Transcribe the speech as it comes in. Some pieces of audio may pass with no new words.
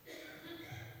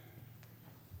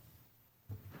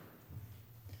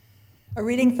A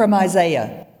reading from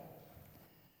Isaiah.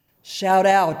 Shout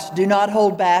out, do not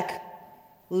hold back.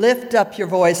 Lift up your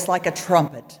voice like a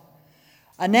trumpet.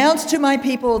 Announce to my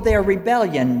people their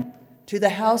rebellion, to the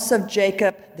house of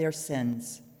Jacob their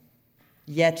sins.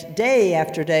 Yet day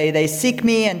after day they seek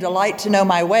me and delight to know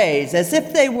my ways, as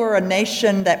if they were a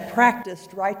nation that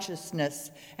practiced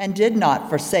righteousness and did not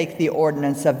forsake the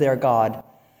ordinance of their God.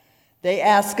 They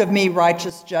ask of me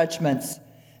righteous judgments.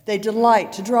 They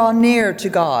delight to draw near to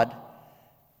God.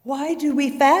 Why do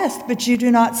we fast, but you do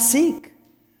not seek?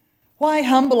 Why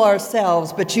humble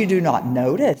ourselves, but you do not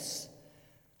notice?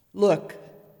 Look,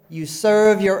 you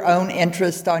serve your own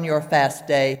interest on your fast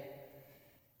day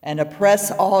and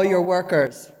oppress all your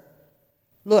workers.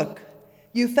 Look,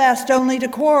 you fast only to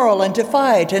quarrel and to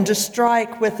fight and to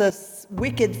strike with a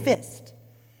wicked fist.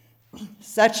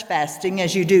 Such fasting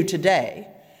as you do today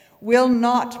will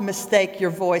not mistake your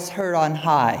voice heard on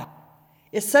high.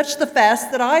 Is such the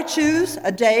fast that I choose,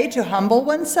 a day to humble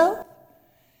oneself?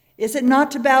 Is it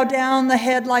not to bow down the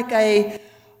head like a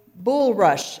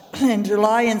bulrush and to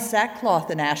lie in sackcloth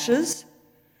and ashes?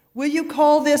 Will you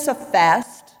call this a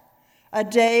fast, a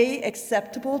day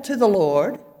acceptable to the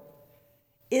Lord?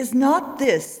 Is not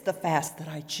this the fast that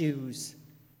I choose?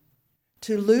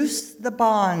 To loose the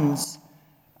bonds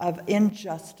of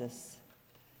injustice,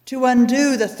 to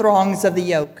undo the thongs of the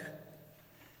yoke,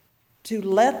 to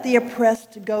let the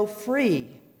oppressed go free,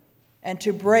 and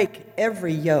to break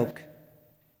every yoke.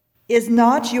 Is it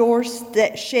not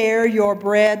to share your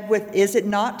bread with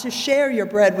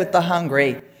the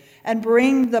hungry, and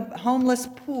bring the homeless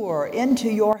poor into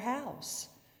your house?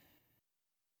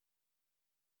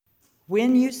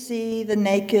 When you see the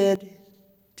naked,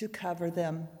 to cover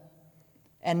them,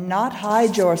 and not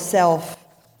hide yourself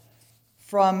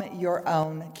from your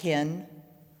own kin.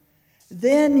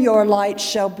 Then your light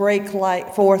shall break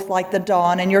forth like the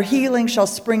dawn, and your healing shall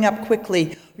spring up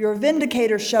quickly. Your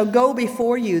vindicator shall go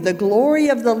before you. The glory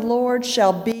of the Lord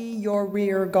shall be your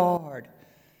rear guard.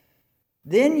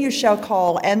 Then you shall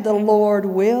call, and the Lord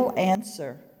will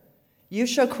answer. You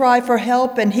shall cry for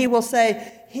help, and he will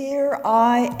say, Here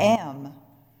I am.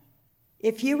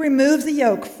 If you remove the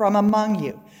yoke from among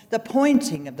you, the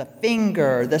pointing of the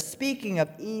finger, the speaking of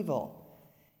evil,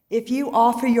 if you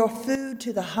offer your food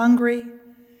to the hungry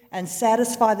and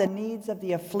satisfy the needs of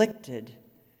the afflicted,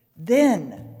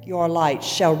 then your light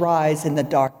shall rise in the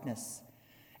darkness,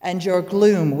 and your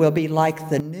gloom will be like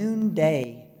the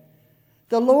noonday.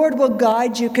 The Lord will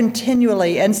guide you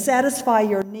continually and satisfy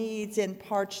your needs in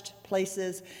parched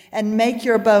places and make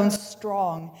your bones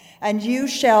strong, and you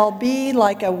shall be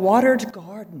like a watered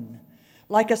garden,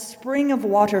 like a spring of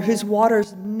water whose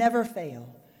waters never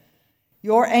fail.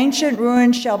 Your ancient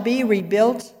ruins shall be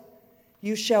rebuilt.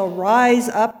 You shall rise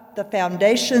up the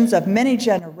foundations of many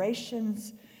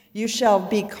generations. You shall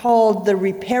be called the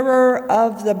repairer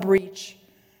of the breach,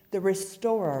 the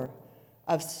restorer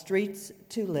of streets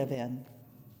to live in.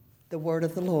 The word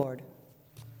of the Lord.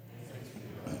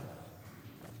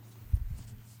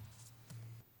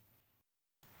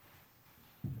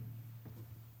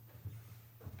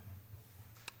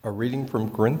 A reading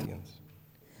from Corinthians.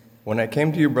 When I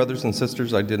came to you, brothers and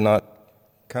sisters, I did not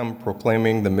come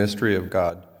proclaiming the mystery of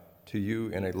God to you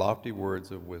in a lofty words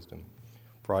of wisdom.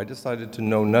 For I decided to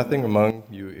know nothing among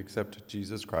you except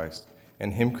Jesus Christ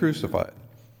and him crucified.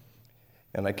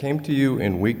 And I came to you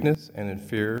in weakness and in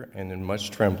fear and in much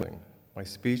trembling. My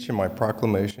speech and my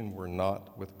proclamation were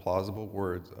not with plausible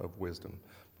words of wisdom,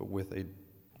 but with a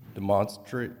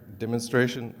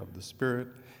demonstration of the Spirit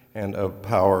and of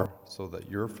power, so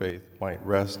that your faith might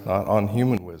rest not on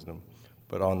human wisdom,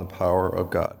 but on the power of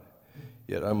God.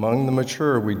 Yet among the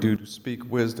mature we do speak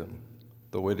wisdom,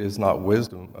 though it is not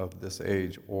wisdom of this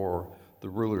age or the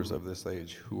rulers of this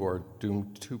age who are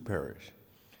doomed to perish.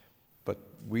 But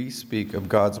we speak of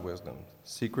God's wisdom,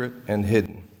 secret and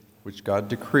hidden, which God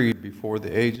decreed before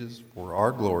the ages for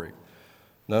our glory.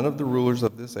 None of the rulers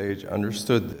of this age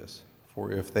understood this, for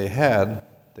if they had,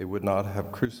 they would not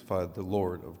have crucified the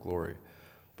Lord of glory.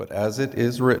 But as it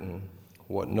is written,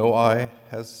 what no eye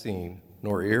has seen,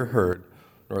 nor ear heard,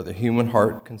 nor the human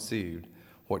heart conceived,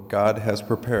 what God has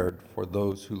prepared for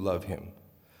those who love him.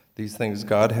 These things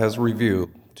God has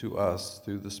revealed to us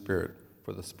through the Spirit,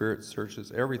 for the Spirit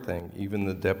searches everything, even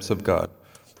the depths of God.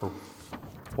 For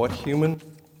what human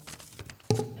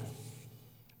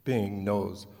being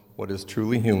knows what is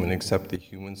truly human except the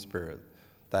human spirit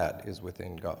that is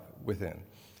within God.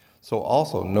 So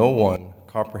also no one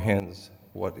comprehends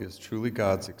what is truly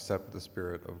God's except the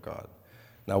Spirit of God.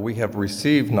 Now we have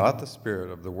received not the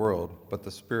spirit of the world, but the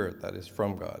Spirit that is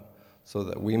from God, so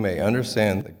that we may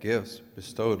understand the gifts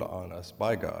bestowed on us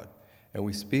by God, And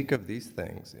we speak of these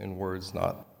things in words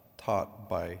not taught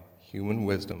by human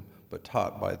wisdom, but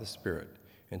taught by the Spirit,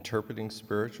 interpreting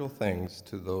spiritual things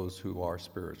to those who are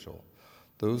spiritual.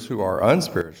 Those who are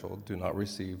unspiritual do not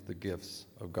receive the gifts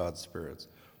of God's spirits,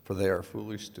 for they are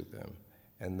foolish to them,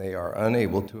 and they are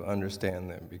unable to understand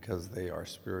them because they are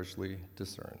spiritually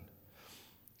discerned.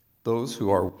 Those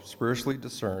who are spiritually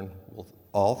discerned will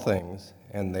all things,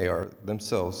 and they are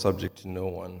themselves subject to no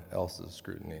one else's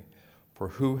scrutiny. For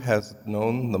who has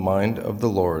known the mind of the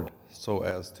Lord so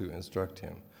as to instruct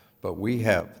him? But we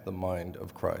have the mind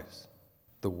of Christ.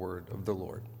 The word of the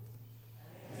Lord.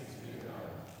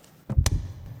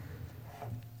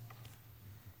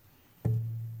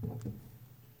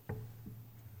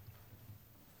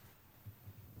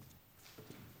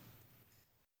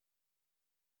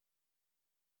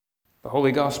 The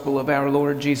Holy Gospel of our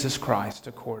Lord Jesus Christ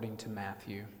according to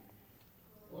Matthew.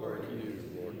 Glory to you,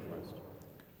 Lord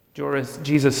Christ.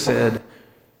 Jesus said,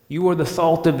 "You are the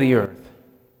salt of the earth.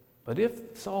 But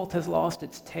if salt has lost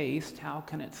its taste, how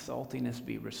can its saltiness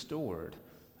be restored?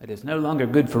 It is no longer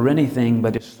good for anything,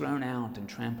 but is thrown out and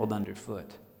trampled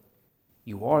underfoot.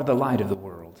 You are the light of the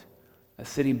world. A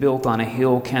city built on a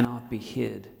hill cannot be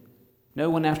hid. No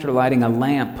one, after lighting a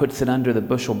lamp, puts it under the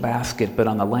bushel basket, but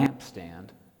on the lampstand,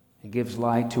 and gives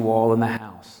light to all in the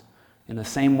house. In the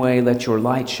same way, let your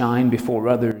light shine before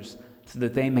others, so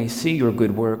that they may see your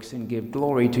good works and give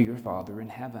glory to your Father in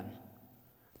heaven.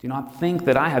 Do not think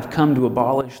that I have come to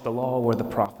abolish the law or the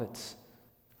prophets.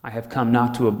 I have come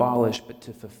not to abolish, but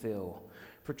to fulfill.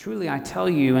 For truly I tell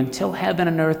you, until heaven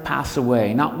and earth pass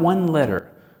away, not one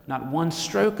letter, not one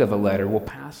stroke of a letter will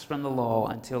pass from the law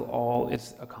until all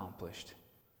is accomplished.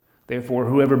 Therefore,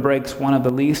 whoever breaks one of the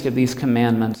least of these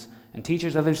commandments and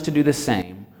teaches others to do the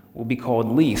same will be called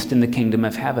least in the kingdom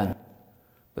of heaven.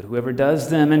 But whoever does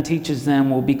them and teaches them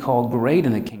will be called great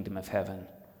in the kingdom of heaven.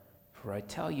 For I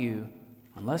tell you,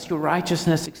 unless your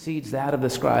righteousness exceeds that of the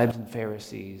scribes and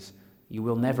Pharisees, you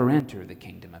will never enter the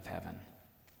kingdom of heaven."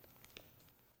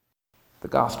 The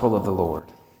Gospel of the Lord.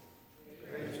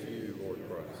 Praise to you, Lord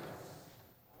Christ.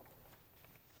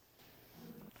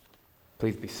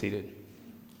 Please be seated.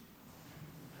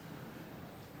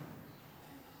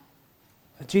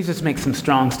 Jesus makes some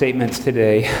strong statements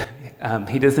today.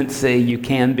 He doesn't say you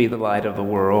can be the light of the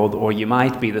world or you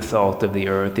might be the salt of the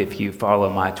earth if you follow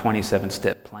my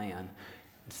 27-step plan.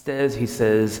 Instead, he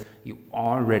says you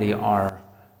already are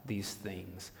these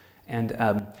things. And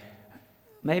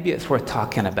maybe it's worth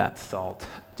talking about salt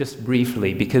just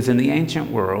briefly, because in the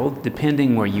ancient world,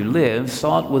 depending where you live,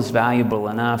 salt was valuable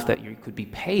enough that you could be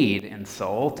paid in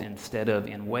salt instead of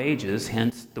in wages,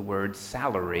 hence the word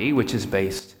salary, which is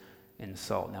based in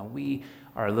salt. Now, we're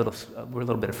a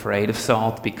little bit afraid of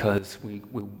salt because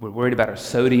we're worried about our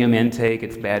sodium intake.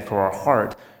 It's bad for our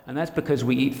heart. And that's because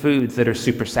we eat foods that are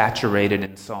super saturated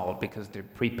in salt because they're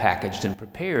prepackaged and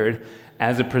prepared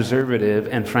as a preservative,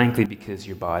 and frankly, because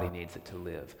your body needs it to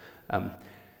live.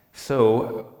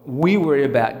 So we worry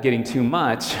about getting too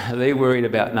much. They worried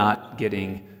about not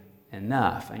getting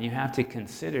enough. And you have to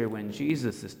consider when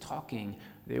Jesus is talking,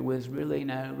 there was really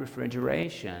no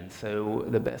refrigeration. So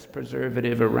the best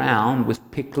preservative around was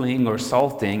pickling or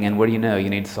salting. And what do you know? You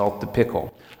need salt to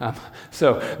pickle.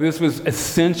 So this was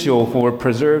essential for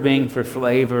preserving, for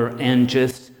flavor, and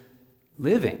just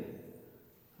living.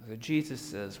 So Jesus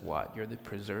says what? You're the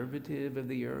preservative of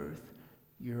the earth.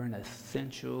 You're an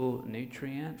essential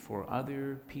nutrient for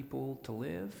other people to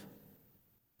live.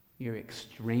 You're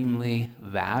extremely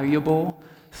valuable,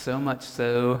 so much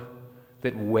so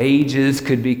that wages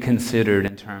could be considered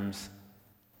in terms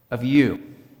of you.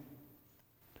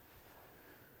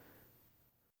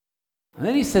 And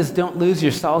then he says, don't lose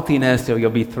your saltiness or you'll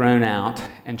be thrown out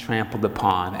and trampled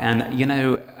upon. And,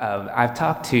 I've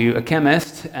talked to a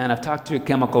chemist and I've talked to a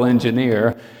chemical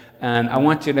engineer, and I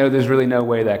want you to know there's really no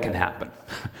way that can happen.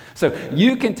 So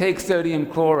you can take sodium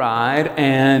chloride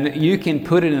and you can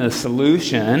put it in a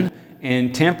solution,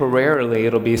 and temporarily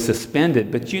it'll be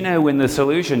suspended. But when the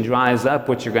solution dries up,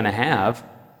 what you're going to have?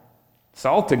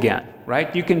 Salt again,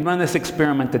 right? You can run this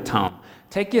experiment at home.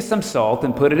 Take you some salt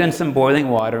and put it in some boiling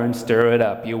water and stir it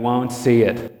up. You won't see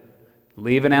it.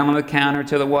 Leave it out on the counter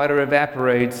till the water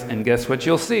evaporates, and guess what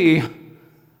you'll see?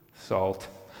 Salt.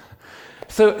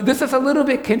 So this is a little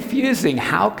bit confusing.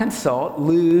 How can salt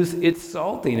lose its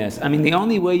saltiness? I mean, the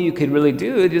only way you could really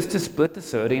do it is to split the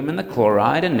sodium and the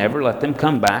chloride and never let them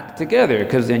come back together,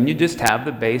 because then you just have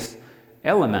the base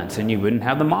elements and you wouldn't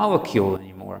have the molecule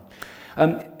anymore.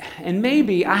 And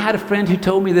maybe I had a friend who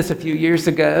told me this a few years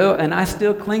ago, and I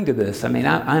still cling to this. I mean,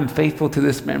 I'm faithful to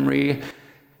this memory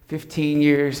 15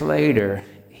 years later.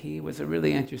 he was a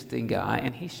really interesting guy,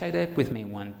 and he showed up with me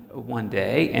one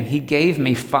day, and he gave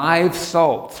me 5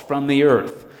 salts from the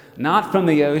earth, not from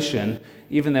the ocean,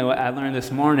 even though I learned this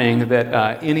morning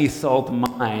that any salt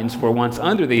mines were once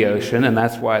under the ocean, and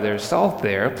that's why there's salt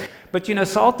there. But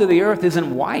salt of the earth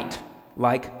isn't white,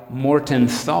 like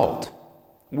Morton's salt.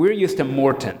 We're used to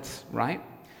Morton's, right?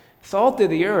 Salt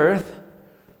of the earth,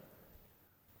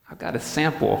 I've got a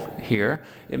sample here.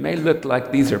 It may look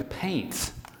like these are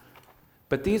paints,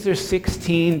 but these are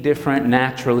 16 different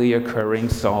naturally occurring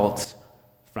salts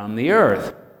from the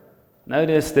earth.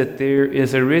 Notice that there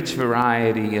is a rich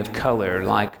variety of color,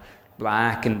 like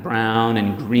black and brown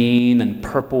and green and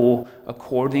purple,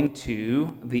 according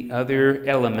to the other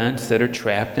elements that are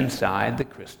trapped inside the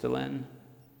crystalline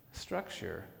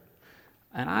structure.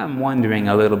 And I'm wondering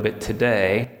a little bit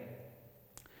today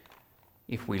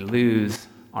if we lose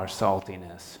our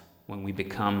saltiness when we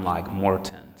become like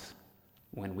Morton's,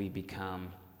 when we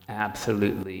become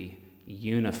absolutely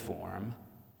uniform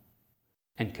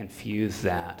and confuse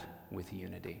that with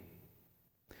unity.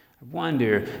 I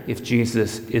wonder if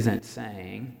Jesus isn't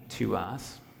saying to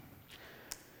us,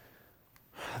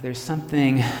 there's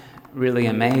something really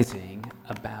amazing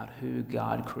about who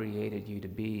God created you to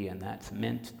be, and that's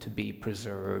meant to be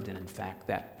preserved, and in fact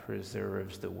that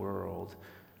preserves the world.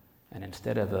 And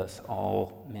instead of us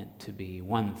all meant to be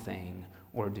one thing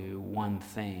or do one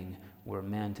thing, we're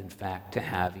meant in fact to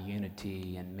have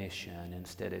unity and mission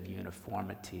instead of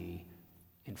uniformity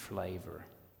in flavor.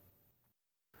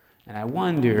 And I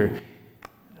wonder,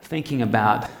 thinking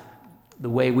about the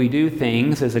way we do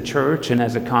things as a church and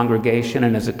as a congregation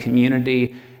and as a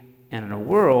community and in a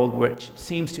world which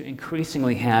seems to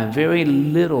increasingly have very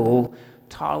little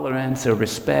tolerance or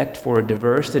respect for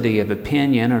diversity of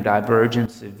opinion or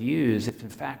divergence of views, if in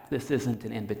fact this isn't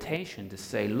an invitation to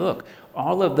say, look,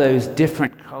 all of those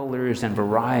different colors and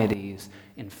varieties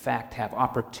in fact have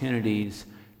opportunities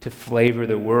to flavor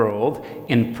the world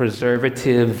in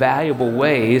preservative, valuable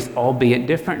ways, albeit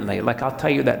differently. Like I'll tell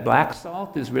you that black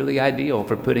salt is really ideal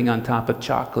for putting on top of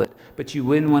chocolate, but you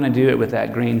wouldn't want to do it with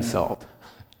that green salt.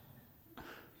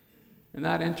 Isn't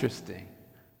that interesting?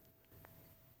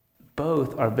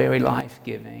 Both are very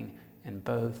life-giving and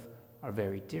both are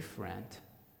very different.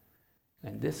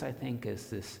 And this, I think,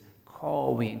 is this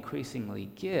call we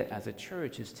increasingly get as a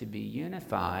church, is to be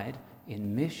unified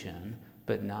in mission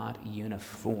but not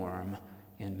uniform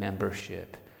in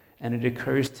membership. And it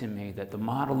occurs to me that the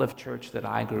model of church that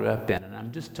I grew up in, and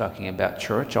I'm just talking about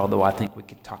church, although I think we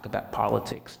could talk about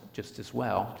politics just as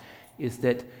well, is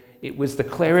that it was the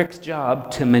cleric's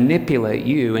job to manipulate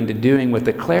you into doing what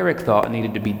the cleric thought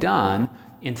needed to be done,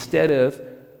 instead of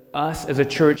us as a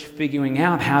church figuring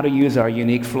out how to use our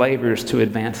unique flavors to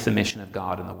advance the mission of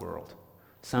God in the world.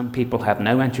 Some people have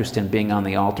no interest in being on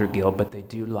the altar guild, but they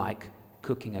do like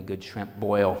cooking a good shrimp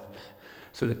boil.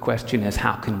 So the question is,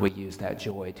 how can we use that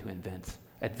joy to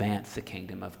advance the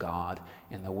kingdom of God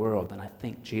in the world? And I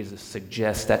think Jesus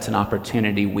suggests that's an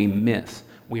opportunity we miss.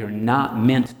 We are not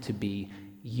meant to be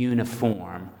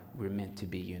uniform, we're meant to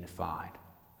be unified.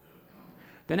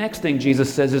 The next thing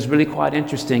Jesus says is really quite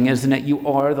interesting, isn't it? You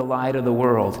are the light of the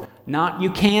world. Not you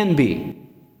can be.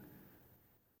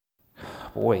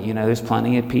 Boy, there's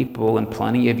plenty of people and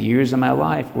plenty of years in my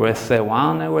life where I say, well, I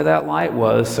don't know where that light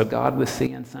was, so God was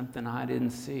seeing something I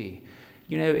didn't see.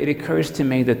 It occurs to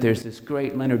me that there's this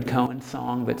great Leonard Cohen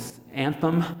song that's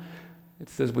anthem. It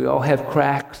says, we all have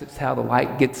cracks, it's how the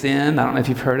light gets in. I don't know if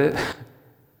you've heard it.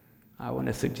 I want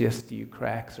to suggest to you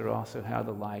cracks are also how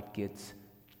the light gets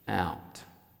out.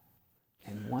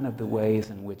 And one of the ways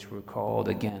in which we're called,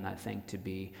 again, I think, to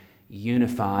be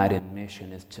unified in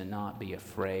mission is to not be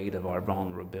afraid of our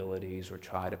vulnerabilities or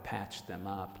try to patch them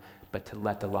up, but to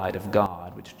let the light of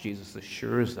God, which Jesus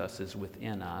assures us is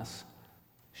within us,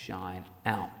 shine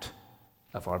out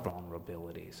of our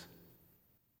vulnerabilities.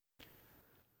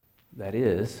 That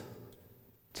is,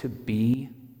 to be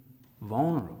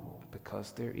vulnerable,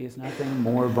 because there is nothing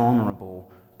more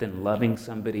vulnerable than loving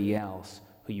somebody else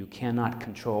who you cannot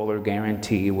control or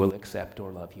guarantee will accept or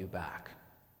love you back.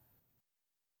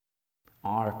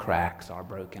 Our cracks, our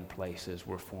broken places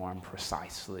were formed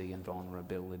precisely in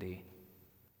vulnerability.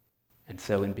 And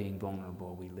so in being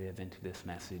vulnerable, we live into this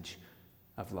message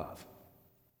of love.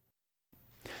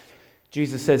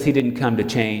 Jesus says he didn't come to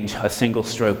change a single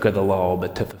stroke of the law,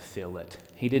 but to fulfill it.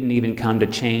 He didn't even come to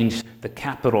change the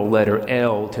capital letter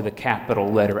L to the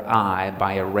capital letter I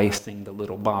by erasing the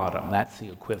little bottom. That's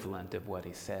the equivalent of what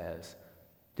he says.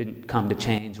 Didn't come to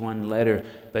change one letter,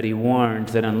 but he warned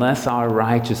that unless our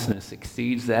righteousness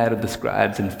exceeds that of the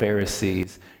scribes and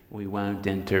Pharisees, we won't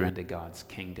enter into God's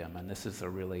kingdom. And this is a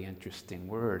really interesting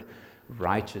word,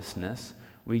 righteousness.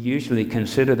 We usually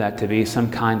consider that to be some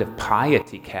kind of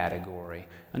piety category.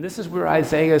 And this is where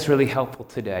Isaiah is really helpful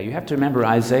today. You have to remember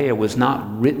Isaiah was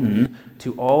not written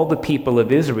to all the people of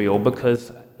Israel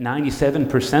because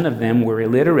 97% of them were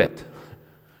illiterate.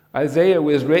 Isaiah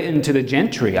was written to the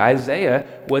gentry. Isaiah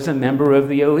was a member of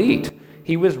the elite.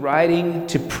 He was writing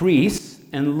to priests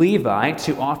and Levites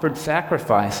who offered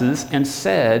sacrifices and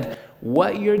said,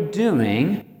 what you're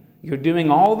doing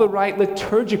all the right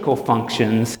liturgical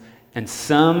functions, and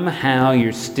somehow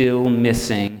you're still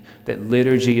missing that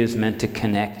liturgy is meant to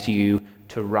connect you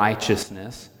to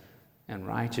righteousness. And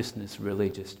righteousness really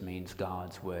just means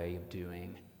God's way of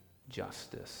doing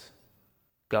justice.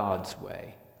 God's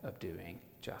way of doing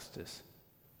justice.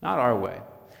 Not our way.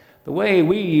 The way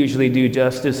we usually do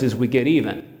justice is we get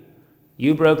even.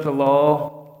 You broke the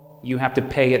law, you have to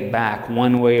pay it back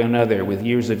one way or another with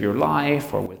years of your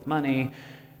life or with money.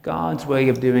 God's way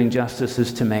of doing justice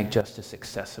is to make justice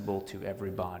accessible to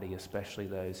everybody, especially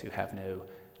those who have no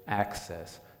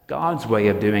access. God's way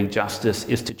of doing justice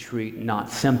is to treat not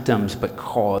symptoms but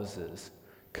causes.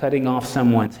 Cutting off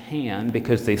someone's hand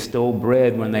because they stole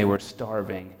bread when they were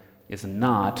starving is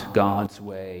not God's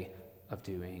way of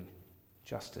doing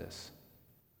justice.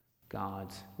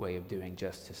 God's way of doing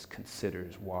justice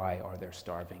considers why are there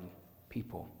starving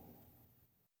people.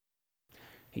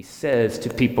 He says to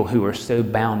people who are so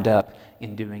bound up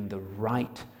in doing the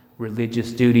right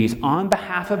religious duties on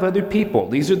behalf of other people,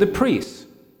 these are the priests,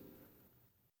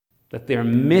 that they're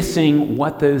missing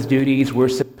what those duties were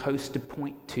supposed to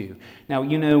point to. Now,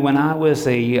 when I was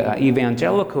a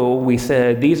evangelical, we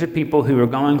said these are people who are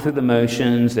going through the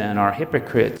motions and are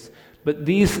hypocrites, but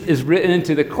these is written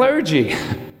to the clergy.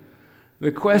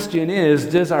 The question is,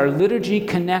 does our liturgy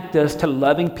connect us to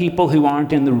loving people who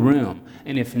aren't in the room?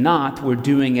 And if not, we're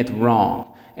doing it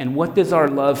wrong. And what does our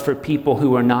love for people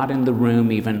who are not in the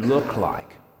room even look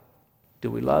like? Do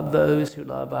we love those who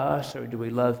love us, or do we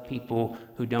love people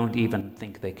who don't even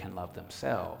think they can love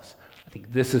themselves? I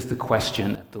think this is the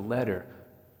question of the letter.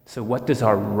 So what does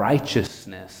our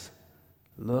righteousness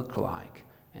look like?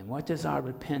 And what does our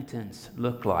repentance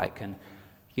look like? And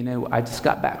I just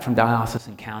got back from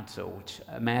Diocesan Council, which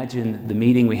imagine the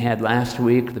meeting we had last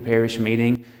week, the parish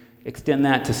meeting, extend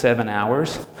that to 7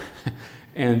 hours,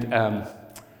 and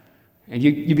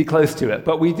you'd be close to it.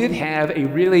 But we did have a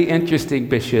really interesting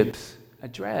bishop's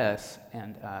address,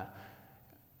 and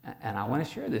I want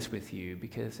to share this with you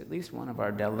because at least one of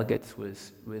our delegates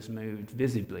was moved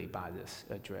visibly by this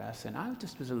address, and I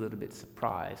just was a little bit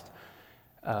surprised.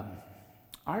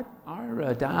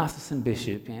 Our diocesan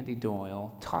bishop, Andy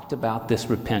Doyle, talked about this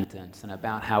repentance and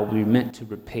about how we're meant to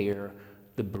repair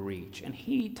the breach. And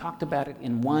he talked about it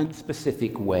in one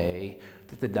specific way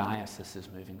that the diocese is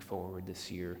moving forward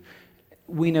this year.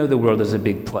 We know the world is a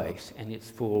big place, and it's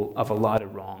full of a lot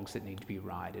of wrongs that need to be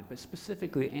righted. But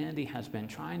specifically, Andy has been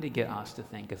trying to get us to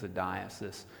think as a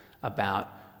diocese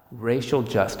about racial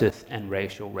justice and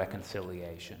racial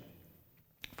reconciliation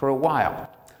for a while.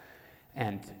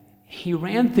 And he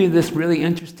ran through this really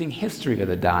interesting history of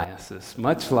the diocese,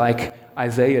 much like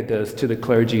Isaiah does to the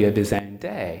clergy of his own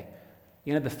day.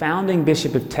 The founding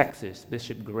bishop of Texas,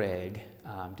 Bishop Gregg,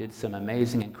 did some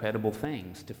amazing, incredible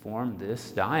things to form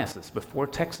this diocese before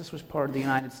Texas was part of the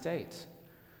United States.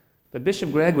 But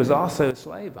Bishop Gregg was also a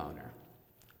slave owner.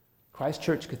 Christ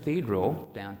Church Cathedral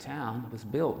downtown was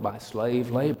built by slave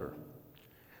labor.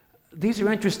 These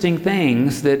are interesting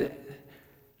things that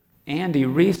Andy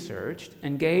researched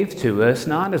and gave to us,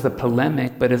 not as a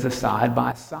polemic, but as a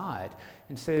side-by-side.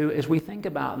 And so as we think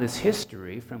about this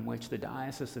history from which the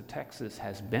Diocese of Texas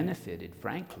has benefited,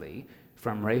 frankly,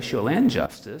 from racial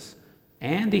injustice,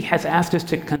 Andy has asked us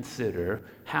to consider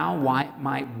how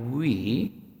might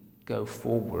we go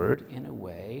forward in a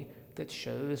way that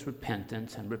shows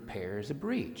repentance and repairs a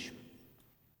breach.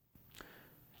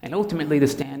 And ultimately, the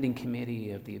Standing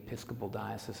Committee of the Episcopal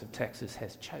Diocese of Texas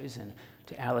has chosen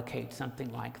to allocate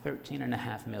something like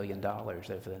 $13.5 million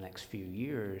over the next few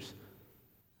years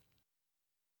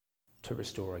to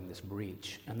restoring this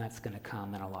breach. And that's going to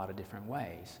come in a lot of different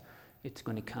ways. It's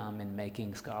going to come in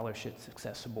making scholarships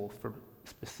accessible for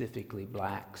specifically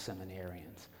black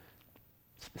seminarians,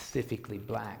 specifically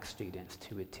black students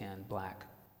to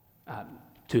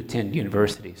attend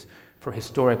universities, for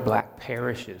historic black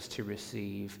parishes to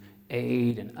receive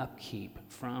aid and upkeep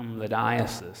from the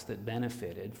diocese that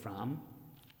benefited from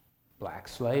black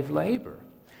slave labor.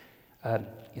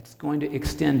 It's going to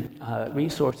extend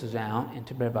resources out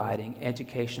into providing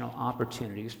educational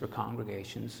opportunities for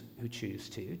congregations who choose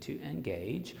to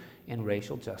engage in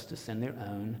racial justice in their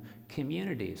own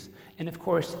communities. And of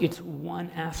course, it's one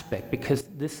aspect, because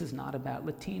this is not about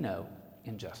Latino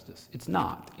injustice. It's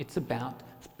not. It's about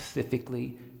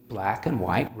specifically black and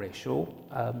white racial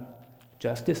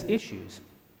justice issues.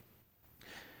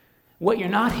 What you're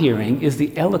not hearing is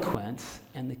the eloquence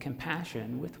and the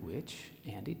compassion with which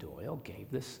Andy Doyle gave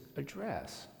this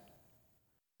address.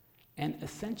 And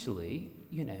essentially,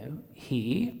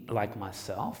 he, like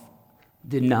myself,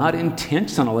 did not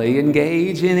intentionally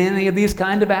engage in any of these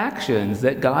kind of actions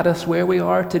that got us where we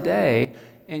are today.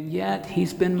 And yet,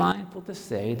 he's been mindful to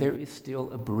say there is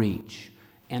still a breach.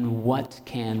 And what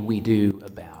can we do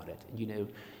about it?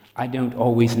 I don't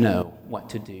always know what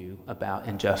to do about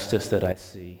injustice that I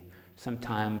see.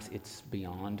 Sometimes it's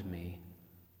beyond me.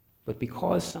 But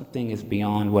because something is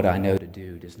beyond what I know to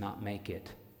do does not make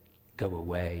it go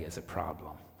away as a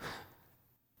problem.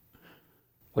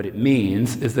 What it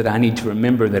means is that I need to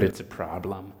remember that it's a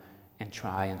problem and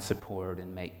try and support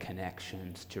and make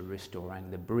connections to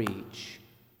restoring the breach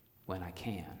when I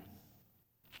can.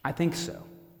 I think so.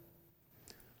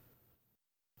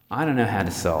 I don't know how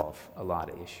to solve a lot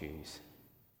of issues.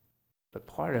 But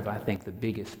part of, I think, the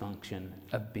biggest function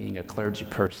of being a clergy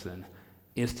person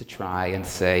is to try and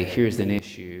say, here's an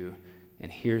issue,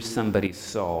 and here's somebody's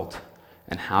salt,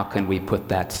 and how can we put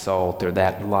that salt or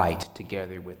that light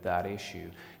together with that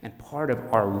issue? And part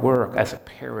of our work as a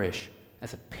parish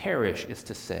is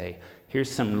to say, here's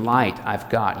some light I've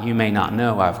got, you may not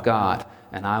know I've got,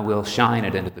 and I will shine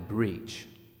it into the breach.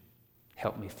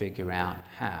 Help me figure out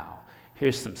how.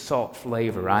 Here's some salt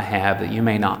flavor I have that you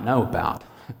may not know about.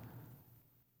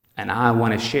 And I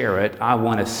want to share it. I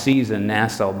want to season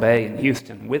Nassau Bay and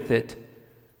Houston with it.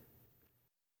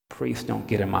 Priests don't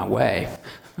get in my way.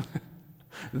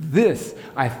 This,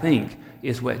 I think,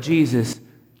 is what Jesus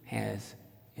has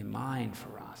in mind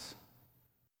for us.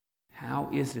 How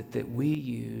is it that we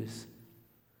use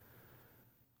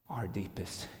our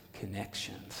deepest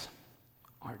connections,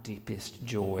 our deepest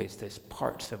joys, those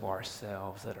parts of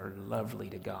ourselves that are lovely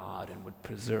to God and would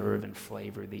preserve and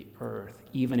flavor the earth,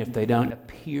 even if they don't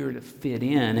appear to fit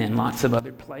in lots of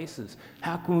other places?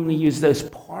 How can we use those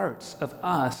parts of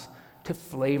us to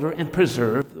flavor and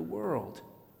preserve the world?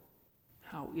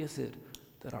 How is it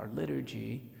that our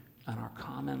liturgy and our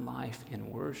common life in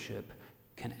worship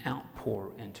can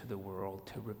outpour into the world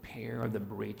to repair the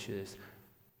breaches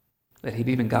that have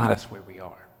even got us where we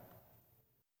are?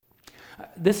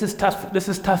 This is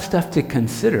tough stuff to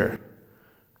consider.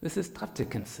 This is tough to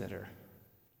consider.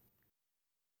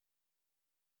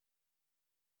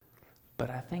 But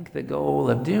I think the goal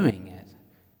of doing it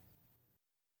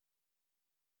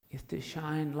is to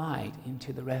shine light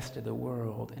into the rest of the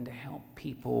world and to help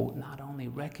people not only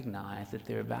recognize that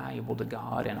they're valuable to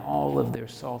God and all of their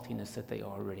saltiness that they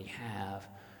already have,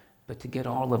 but to get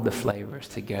all of the flavors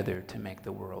together to make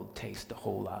the world taste a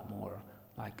whole lot more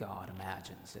like God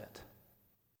imagines it.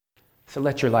 So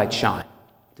let your light shine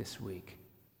this week,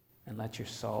 and let your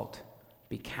salt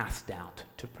be cast out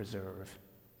to preserve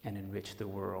and enrich the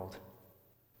world,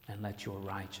 and let your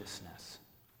righteousness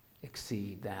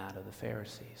exceed that of the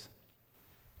Pharisees.